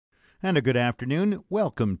And a good afternoon.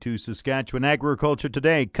 Welcome to Saskatchewan Agriculture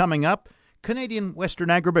Today. Coming up, Canadian Western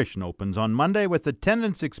Agribition opens on Monday with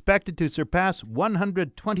attendance expected to surpass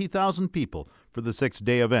 120,000 people for the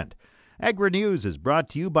 6-day event. Agri-News is brought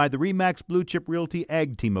to you by the RE/MAX Blue Chip Realty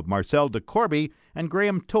Ag team of Marcel DeCorby and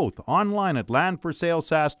Graham Toth, online at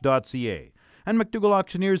landforsalesas.ca. And McDougall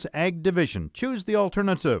Auctioneers Ag Division. Choose the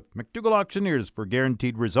alternative. McDougall Auctioneers for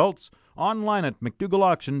guaranteed results, online at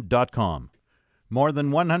mcdougallauction.com. More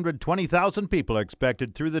than 120,000 people are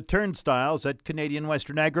expected through the turnstiles at Canadian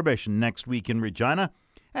Western Agribition next week in Regina.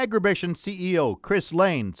 Agribition CEO Chris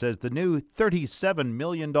Lane says the new $37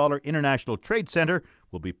 million International Trade Centre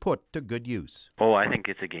will be put to good use. I think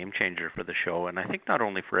it's a game changer for the show, and I think not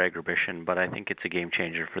only for Agribition, but I think it's a game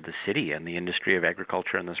changer for the city and the industry of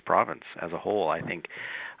agriculture in this province as a whole. I think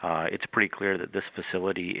it's pretty clear that this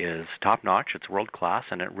facility is top-notch, it's world-class,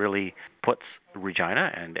 and it really puts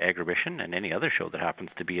Regina and Agribition and any other show that happens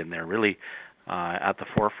to be in there really at the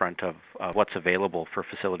forefront of what's available for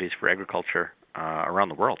facilities for agriculture around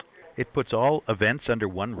the world. It puts all events under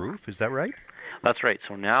one roof, is that right? That's right.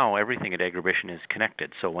 So now everything at Agribition is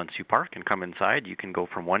connected. So once you park and come inside, you can go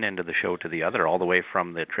from one end of the show to the other, all the way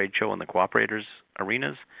from the trade show and the cooperators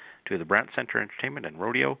arenas to the Brant Center Entertainment and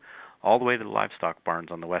Rodeo, all the way to the livestock barns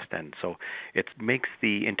on the west end. So it makes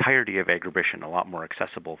the entirety of Agribition a lot more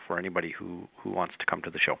accessible for anybody who wants to come to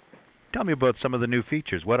the show. Tell me about some of the new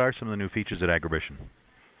features. What are some of the new features at Agribition?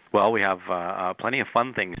 Well, we have plenty of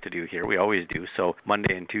fun things to do here. We always do. So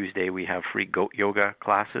Monday and Tuesday we have free goat yoga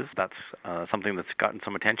classes. That's something that's gotten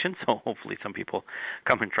some attention, so hopefully some people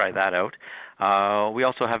come and try that out. We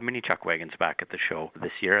also have mini chuck wagons back at the show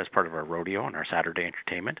this year as part of our rodeo and our Saturday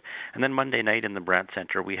entertainment. And then Monday night in the Brant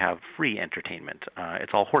Center we have free entertainment.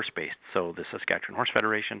 It's all horse-based, so the Saskatchewan Horse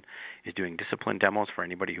Federation is doing discipline demos for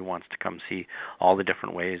anybody who wants to come see all the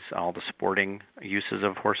different ways, all the sporting uses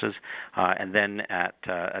of horses. And then at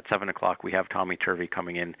 7 o'clock we have Tommy Turvey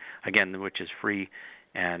coming in again, which is free,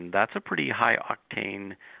 and that's a pretty high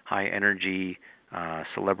octane, high energy,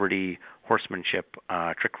 celebrity horsemanship,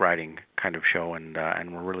 trick riding kind of show, and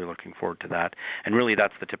we're really looking forward to that. And really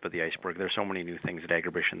that's the tip of the iceberg. There's so many new things at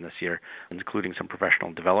Agribition this year, including some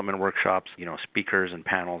professional development workshops, speakers and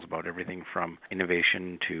panels about everything from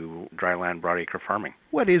innovation to dryland broadacre farming.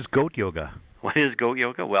 What is goat yoga? What is goat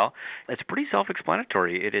yoga? Well, it's pretty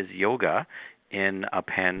self-explanatory. It is yoga in a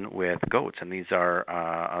pen with goats, and these are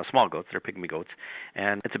small goats. They're pygmy goats,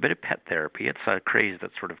 and it's a bit of pet therapy. It's a craze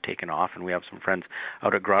that's sort of taken off, and we have some friends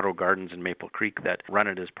out at Grotto Gardens in Maple Creek that run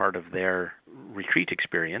it as part of their retreat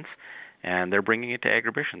experience, and they're bringing it to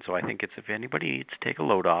Agribition. So I think it's, if anybody needs to take a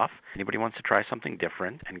load off, anybody wants to try something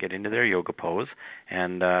different and get into their yoga pose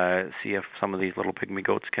and see if some of these little pygmy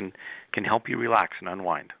goats can help you relax and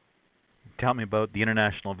unwind. Tell me about the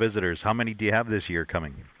international visitors. How many do you have this year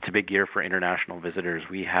coming? It's a big year for international visitors.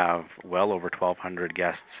 We have well over 1,200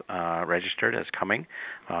 guests registered as coming.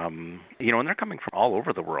 And they're coming from all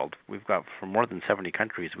over the world. We've got from more than 70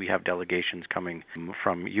 countries. We have delegations coming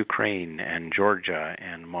from Ukraine and Georgia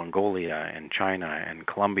and Mongolia and China and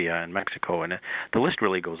Colombia and Mexico. And the list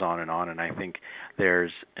really goes on. And I think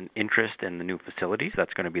there's an interest in the new facilities.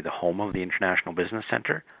 That's going to be the home of the International Business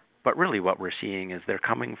Center. But really what we're seeing is they're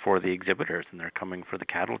coming for the exhibitors, and they're coming for the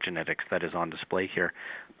cattle genetics that is on display here.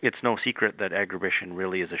 It's no secret that Agribition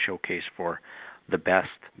really is a showcase for the best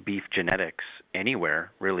beef genetics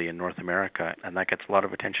anywhere, really, in North America, and that gets a lot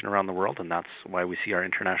of attention around the world, and that's why we see our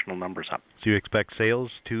international numbers up. So you expect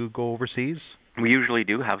sales to go overseas? We usually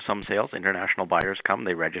do have some sales. International buyers come,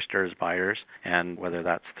 they register as buyers, and whether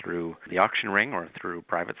that's through the auction ring or through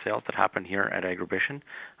private sales that happen here at Agribition,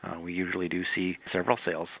 we usually do see several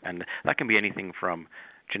sales. And that can be anything from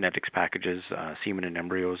genetics packages, semen and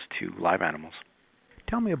embryos, to live animals.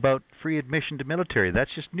 Tell me about free admission to military.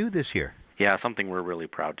 That's just new this year. Yeah, something we're really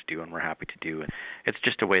proud to do and we're happy to do. It's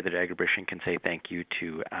just a way that Agribition can say thank you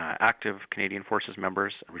to active Canadian Forces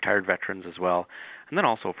members, retired veterans as well, and then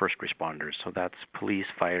also first responders. So that's police,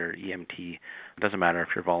 fire, EMT. It doesn't matter if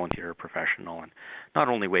you're volunteer or professional. And not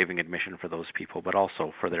only waiving admission for those people, but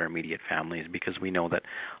also for their immediate families, because we know that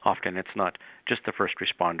often it's not just the first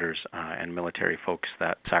responders and military folks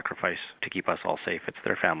that sacrifice to keep us all safe. It's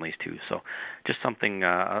their families too. So just something,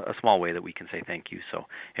 a small way that we can say thank you. So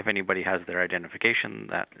if anybody has their identification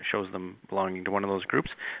that shows them belonging to one of those groups,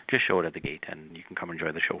 just show it at the gate and you can come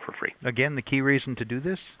enjoy the show for free. Again, the key reason to do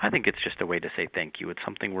this? I think it's just a way to say thank you. It's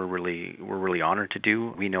something we're really honored to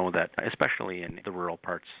do. We know that, especially in the rural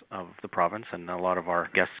parts of the province, and a lot of our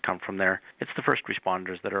guests come from there, it's the first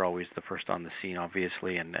responders that are always the first on the scene,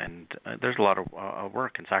 obviously, and there's a lot of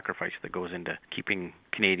work and sacrifice that goes into keeping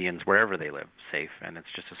Canadians, wherever they live, safe, and it's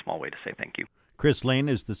just a small way to say thank you. Chris Lane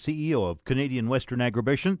is the CEO of Canadian Western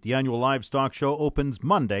Agribition. The annual livestock show opens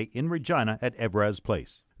Monday in Regina at Evraz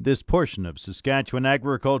Place. This portion of Saskatchewan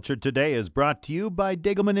Agriculture Today is brought to you by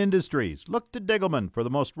Degelman Industries. Look to Degelman for the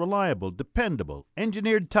most reliable, dependable,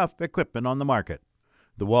 engineered tough equipment on the market.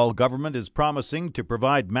 The Wall government is promising to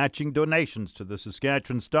provide matching donations to the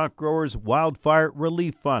Saskatchewan Stock Growers Wildfire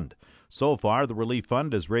Relief Fund. So far, the relief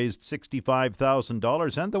fund has raised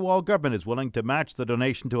 $65,000, and the Wall government is willing to match the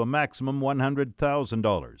donation to a maximum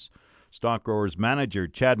 $100,000. Stock Growers manager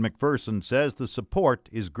Chad McPherson says the support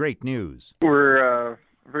is great news. We're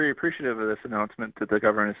very appreciative of this announcement that the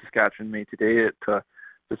government of Saskatchewan made today. It's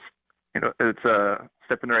a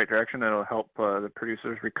step in the right direction. It'll help the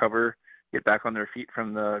producers recover, get back on their feet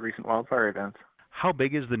from the recent wildfire events. How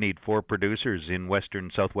big is the need for producers in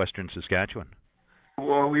southwestern Saskatchewan?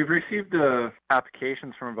 Well, we've received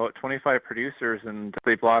applications from about 25 producers, and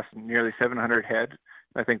they've lost nearly 700 head.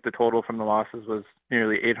 I think the total from the losses was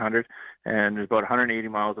nearly 800, and there's about 180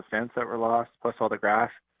 miles of fence that were lost, plus all the grass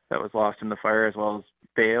that was lost in the fire, as well as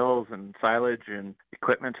bales and silage and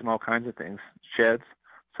equipment and all kinds of things, sheds.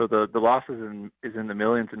 So the losses is in the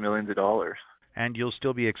millions and millions of dollars. And you'll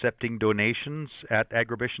still be accepting donations at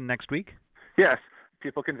Agribition next week? Yes.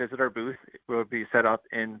 People can visit our booth. It will be set up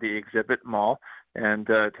in the exhibit mall. And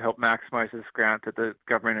to help maximize this grant that the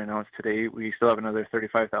government announced today, we still have another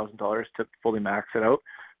 $35,000 to fully max it out.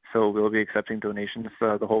 So we'll be accepting donations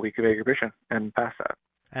the whole week of Agribition and past that.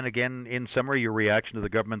 And again, in summary, your reaction to the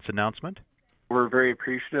government's announcement? We're very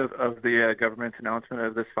appreciative of the government's announcement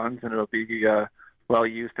of this fund, and it'll be well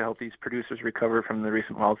used to help these producers recover from the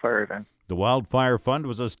recent wildfire event. The Wildfire Fund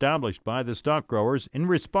was established by the stock growers in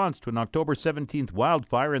response to an October 17th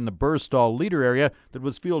wildfire in the Burstall Leader area that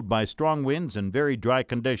was fueled by strong winds and very dry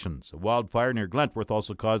conditions. A wildfire near Glentworth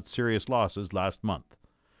also caused serious losses last month.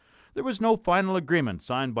 There was no final agreement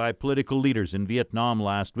signed by political leaders in Vietnam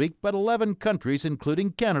last week, but 11 countries,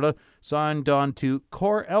 including Canada, signed on to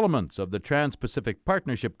core elements of the Trans-Pacific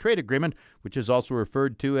Partnership Trade Agreement, which is also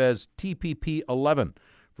referred to as TPP 11.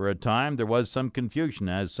 For a time, there was some confusion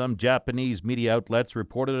as some Japanese media outlets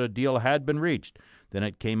reported a deal had been reached. Then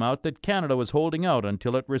it came out that Canada was holding out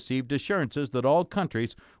until it received assurances that all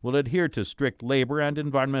countries will adhere to strict labor and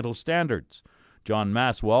environmental standards. John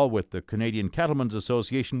Maswell with the Canadian Cattlemen's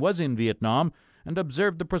Association was in Vietnam and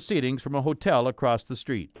observed the proceedings from a hotel across the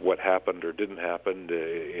street. What happened or didn't happen,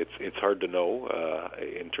 it's hard to know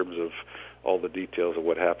in terms of all the details of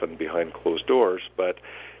what happened behind closed doors, but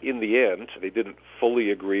in the end, they didn't fully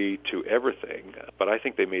agree to everything, but I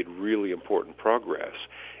think they made really important progress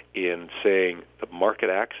in saying the market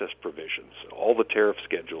access provisions, all the tariff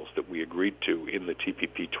schedules that we agreed to in the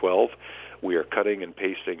TPP 12, we are cutting and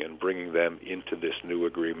pasting and bringing them into this new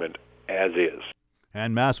agreement as is.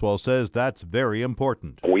 And Maswell says that's very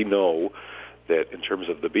important. We know that in terms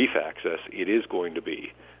of the beef access, it is going to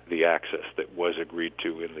be the access that was agreed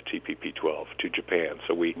to in the TPP 12 to Japan.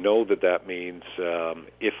 So we know that that means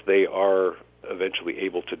if they are eventually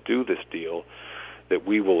able to do this deal, that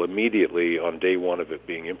we will immediately, on day one of it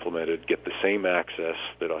being implemented, get the same access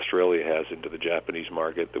that Australia has into the Japanese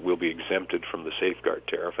market, that will be exempted from the safeguard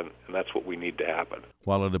tariff, and that's what we need to happen.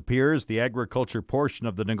 While it appears the agriculture portion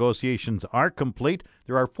of the negotiations are complete,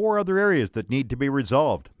 there are 4 other areas that need to be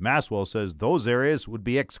resolved. Maswell says those areas would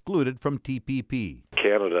be excluded from TPP.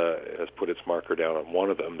 Canada has put its marker down on one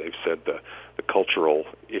of them. They've said the cultural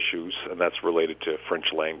issues, and that's related to French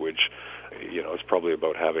language. It's probably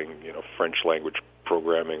about having, French language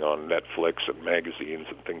programming on Netflix and magazines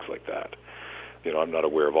and things like that. I'm not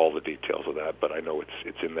aware of all the details of that, but I know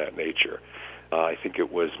it's in that nature. I think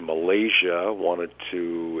it was Malaysia wanted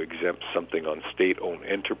to exempt something on state-owned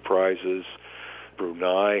enterprises.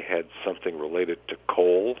 Brunei had something related to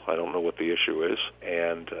coal. I don't know what the issue is.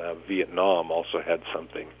 And Vietnam also had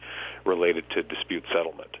something related to dispute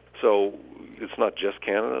settlement. So it's not just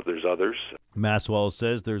Canada, there's others. Maswell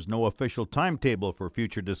says there's no official timetable for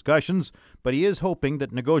future discussions, but he is hoping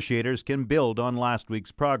that negotiators can build on last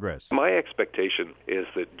week's progress. My expectation is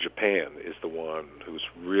that Japan is the one who's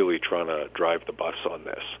really trying to drive the bus on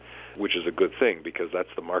this, which is a good thing because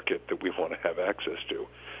that's the market that we want to have access to.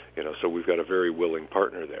 So we've got a very willing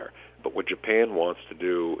partner there. But what Japan wants to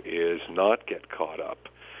do is not get caught up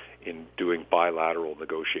in doing bilateral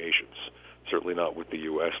negotiations, certainly not with the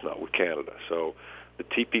U.S., not with Canada. So the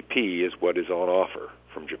TPP is what is on offer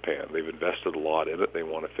from Japan. They've invested a lot in it. They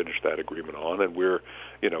want to finish that agreement on, and we're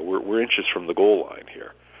inches from the goal line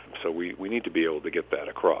here. So we need to be able to get that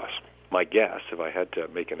across. My guess, if I had to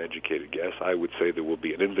make an educated guess, I would say there will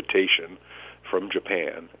be an invitation from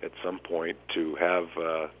Japan at some point to have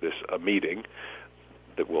a meeting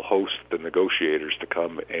that will host the negotiators to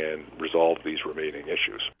come and resolve these remaining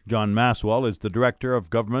issues. John Maswell is the Director of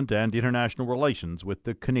Government and International Relations with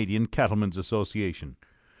the Canadian Cattlemen's Association.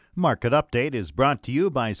 Market Update is brought to you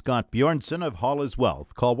by Scott Bjornson of Hall is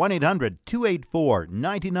Wealth. Call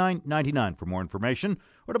 1-800-284-9999 for more information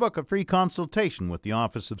or to book a free consultation with the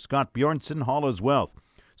office of Scott Bjornson, Hall is Wealth.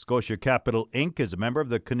 Scotia Capital Inc. is a member of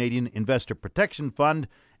the Canadian Investor Protection Fund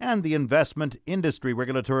and the Investment Industry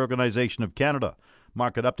Regulatory Organization of Canada.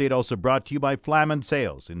 Market Update also brought to you by Flaman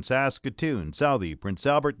Sales in Saskatoon, Southey, Prince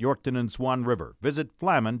Albert, Yorkton, and Swan River. Visit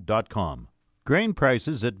flaman.com. Grain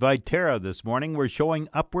prices at Viterra this morning were showing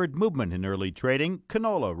upward movement in early trading.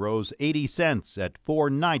 Canola rose 80 cents at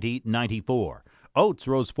 $4.90.94. Oats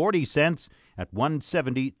rose 40 cents at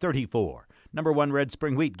 $1.70.34. Number 1 red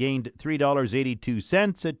spring wheat gained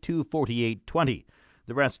 $3.82 at $2.48.20.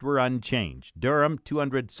 The rest were unchanged. Durum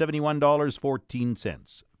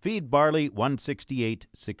 $271.14. Feed barley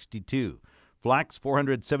 $168.62. Flax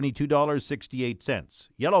 $472.68.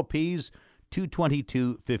 Yellow peas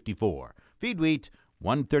 $222.54. Feed wheat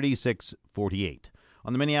 $136.48.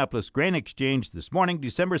 On the Minneapolis Grain Exchange this morning,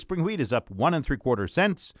 December spring wheat is up 1 3/4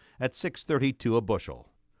 cents at $6.32 a bushel.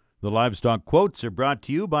 The livestock quotes are brought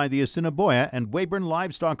to you by the Assiniboia and Weyburn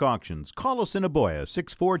Livestock Auctions. Call Assiniboia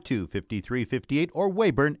 642-5358 or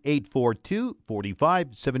Weyburn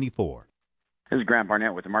 842-4574. This is Grant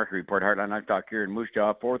Barnett with the Market Report. Heartland Livestock here in Moose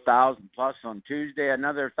Jaw, 4,000 plus on Tuesday,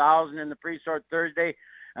 another 1,000 in the pre-sort Thursday,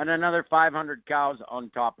 and another 500 cows on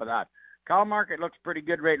top of that. Cow market looks pretty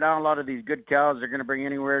good right now. A lot of these good cows are going to bring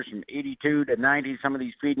anywhere from 82 to 90. Some of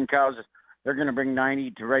these feeding cows, they're going to bring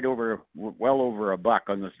 90 to well over $1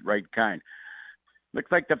 on this right kind.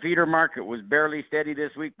 Looks like the feeder market was barely steady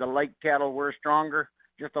this week. The light cattle were stronger.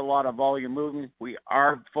 Just a lot of volume moving. We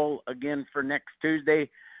are full again for next Tuesday.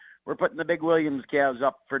 We're putting the big Williams calves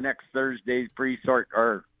up for next Thursday's pre-sort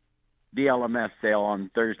or DLMS sale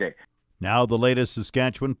on Thursday. Now the latest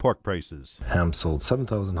Saskatchewan pork prices. Ham sold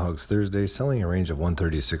 7,000 hogs Thursday, selling a range of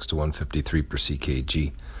 136 to 153 per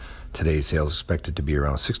ckg. Today's sales expected to be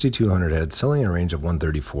around 6,200 head, selling a range of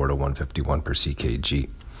 134 to 151 per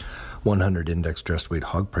ckg. 100 index dressed weight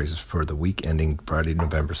hog prices for the week ending Friday,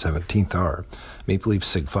 November 17th are Maple Leaf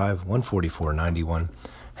Sig 5, 144.91,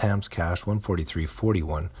 Hams Cash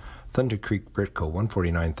 143.41, Thunder Creek Britco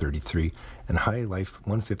 149.33, and High Life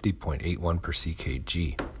 150.81 per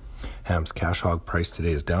ckg. Ham's cash hog price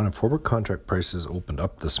today is down and forward contract prices opened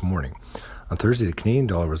up this morning. On Thursday, the Canadian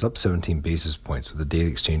dollar was up 17 basis points with the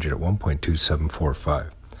daily exchange rate at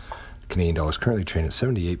 1.2745. The Canadian dollar is currently trading at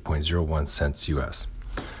 78.01 cents US.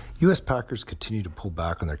 U.S. packers continue to pull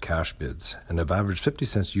back on their cash bids and have averaged 50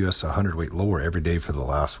 cents US a hundredweight lower every day for the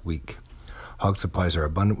last week. Hog supplies are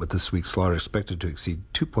abundant with this week's slaughter expected to exceed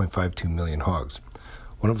 2.52 million hogs,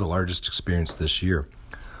 one of the largest experienced this year.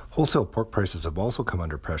 Wholesale pork prices have also come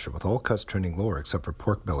under pressure, with all cuts trending lower except for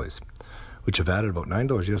pork bellies, which have added about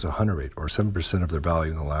 $9 US a hundredweight, or 7% of their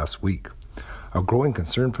value in the last week. A growing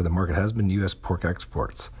concern for the market has been U.S. pork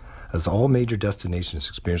exports, as all major destinations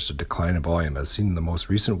experienced a decline in volume as seen in the most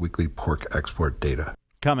recent weekly pork export data.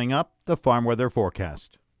 Coming up, the farm weather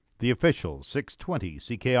forecast. The official 620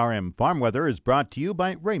 CKRM farm weather is brought to you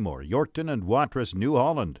by Raymore, Yorkton, and Watrous, New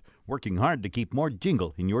Holland, working hard to keep more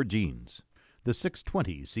jingle in your jeans. The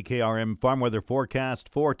 620 CKRM farm weather forecast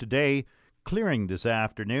for today: clearing this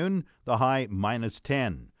afternoon, the high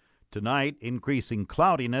 -10. Tonight, increasing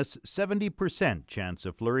cloudiness, 70% chance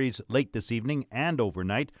of flurries late this evening and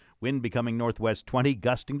overnight. Wind becoming northwest 20,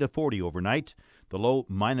 gusting to 40 overnight. The low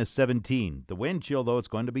 -17. The wind chill, though, it's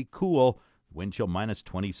going to be cool. Wind chill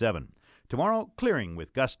 -27. Tomorrow, clearing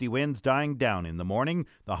with gusty winds dying down in the morning.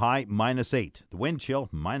 The high -8. The wind chill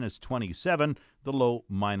 -27. The low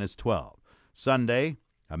 -12. Sunday,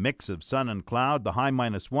 a mix of sun and cloud, the high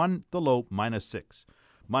 -1, the low -6.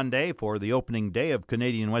 Monday, for the opening day of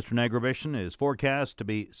Canadian Western Agribition, is forecast to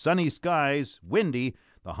be sunny skies, windy,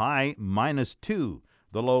 the high -2,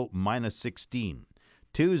 the low -16.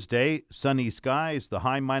 Tuesday, sunny skies, the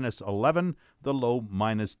high -11, the low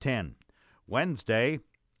 -10. Wednesday,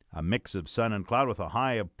 a mix of sun and cloud with a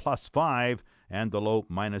high of +5 and the low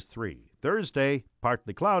 -3. Thursday,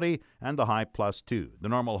 partly cloudy and the high +2. The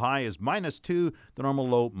normal high is -2, the normal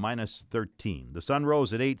low -13. The sun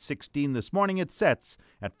rose at 8:16 this morning. It sets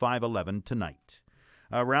at 5:11 tonight.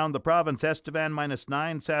 Around the province, Estevan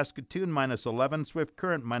 -9, Saskatoon -11, Swift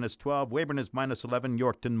Current -12, Weyburn is -11,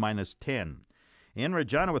 Yorkton -10. In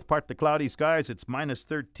Regina, with partly cloudy skies, it's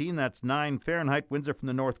 -13. That's 9 Fahrenheit. Winds are from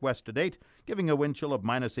the northwest at 8, giving a wind chill of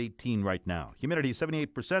 -18 right now. Humidity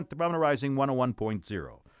 78%. The barometer rising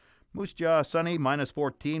 101.0. Moose Jaw, sunny,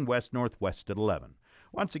 -14. West-northwest at 11.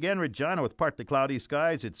 Once again, Regina with partly cloudy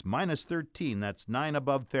skies. It's minus 13. That's 9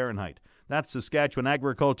 above Fahrenheit. That's Saskatchewan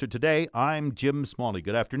Agriculture Today. I'm Jim Smalley.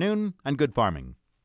 Good afternoon and good farming.